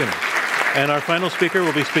 Kirsty Gogan. And our final speaker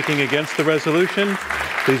will be speaking against the resolution.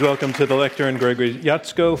 Please welcome to the lectern Gregory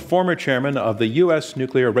Jaczko, former chairman of the U.S.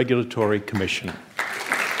 Nuclear Regulatory Commission.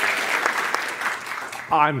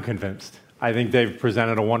 I'm convinced. I think they've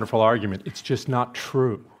presented a wonderful argument. It's just not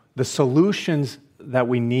true. The solutions that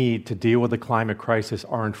we need to deal with the climate crisis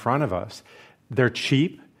are in front of us. They're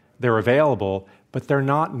cheap, they're available, but they're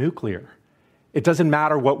not nuclear. It doesn't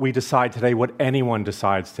matter what we decide today, what anyone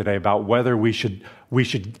decides today about whether we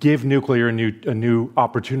should give nuclear a new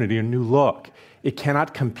opportunity, a new look. It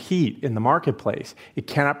cannot compete in the marketplace. It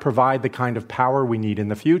cannot provide the kind of power we need in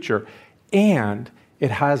the future. And it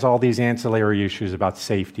has all these ancillary issues about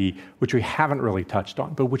safety, which we haven't really touched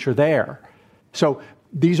on, but which are there. So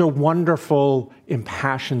these are wonderful,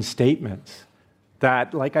 impassioned statements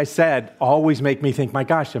that, like I said, always make me think, my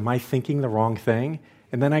gosh, am I thinking the wrong thing?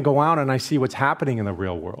 And then I go out and I see what's happening in the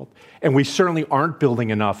real world. And we certainly aren't building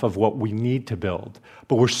enough of what we need to build.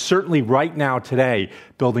 But we're certainly right now today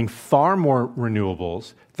building far more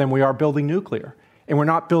renewables than we are building nuclear. And we're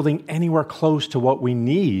not building anywhere close to what we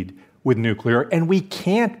need with nuclear. And we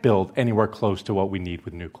can't build anywhere close to what we need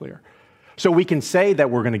with nuclear. So we can say that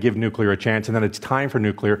we're going to give nuclear a chance and then it's time for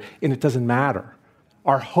nuclear, and it doesn't matter.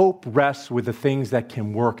 Our hope rests with the things that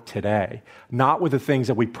can work today, not with the things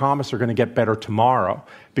that we promise are going to get better tomorrow,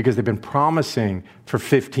 because they've been promising for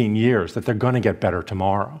 15 years that they're going to get better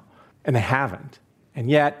tomorrow, and they haven't. And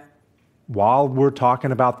yet, while we're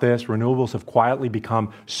talking about this, renewables have quietly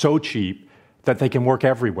become so cheap that they can work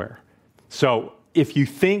everywhere. So if you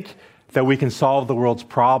think that we can solve the world's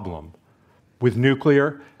problem with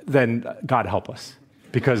nuclear, then God help us,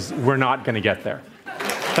 because we're not going to get there.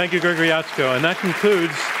 Thank you, Gregory Jaczko. And that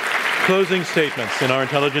concludes closing statements in our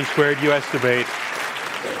Intelligence Squared U.S. debate.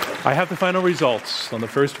 I have the final results on the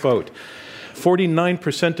first vote.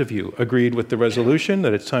 49% of you agreed with the resolution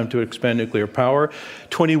that it's time to expand nuclear power.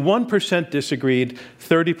 21% disagreed.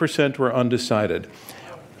 30% were undecided.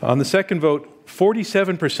 On the second vote,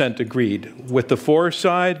 47% agreed with the for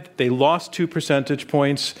side. They lost 2 percentage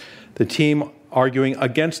points. The team arguing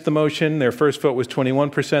against the motion, their first vote was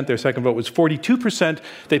 21%, their second vote was 42%.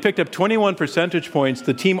 They picked up 21 percentage points.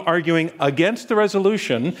 The team arguing against the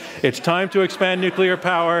resolution, it's time to expand nuclear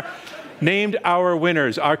power, named our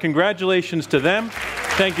winners. Our congratulations to them.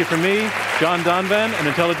 Thank you from me, John Donvan, and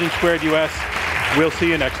Intelligence Squared US. We'll see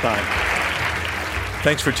you next time.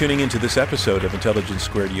 Thanks for tuning into this episode of Intelligence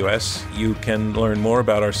Squared US. You can learn more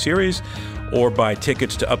about our series or buy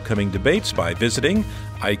tickets to upcoming debates by visiting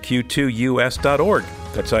iq2us.org.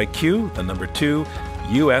 That's IQ, the number 2,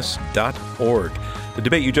 us.org. The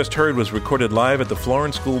debate you just heard was recorded live at the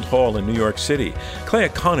Florence Gould Hall in New York City. Clea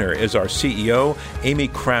Conner is our CEO, Amy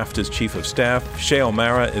Kraft is Chief of Staff, Shea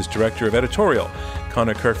O'Mara is Director of Editorial,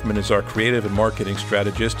 Connor Kerfman is our Creative and Marketing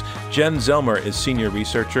Strategist, Jen Zelmer is Senior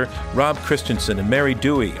Researcher, Rob Christensen and Mary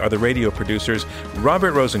Dewey are the radio producers,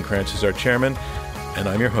 Robert Rosenkranz is our Chairman, and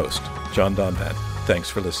I'm your host, John Donvan. Thanks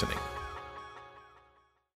for listening.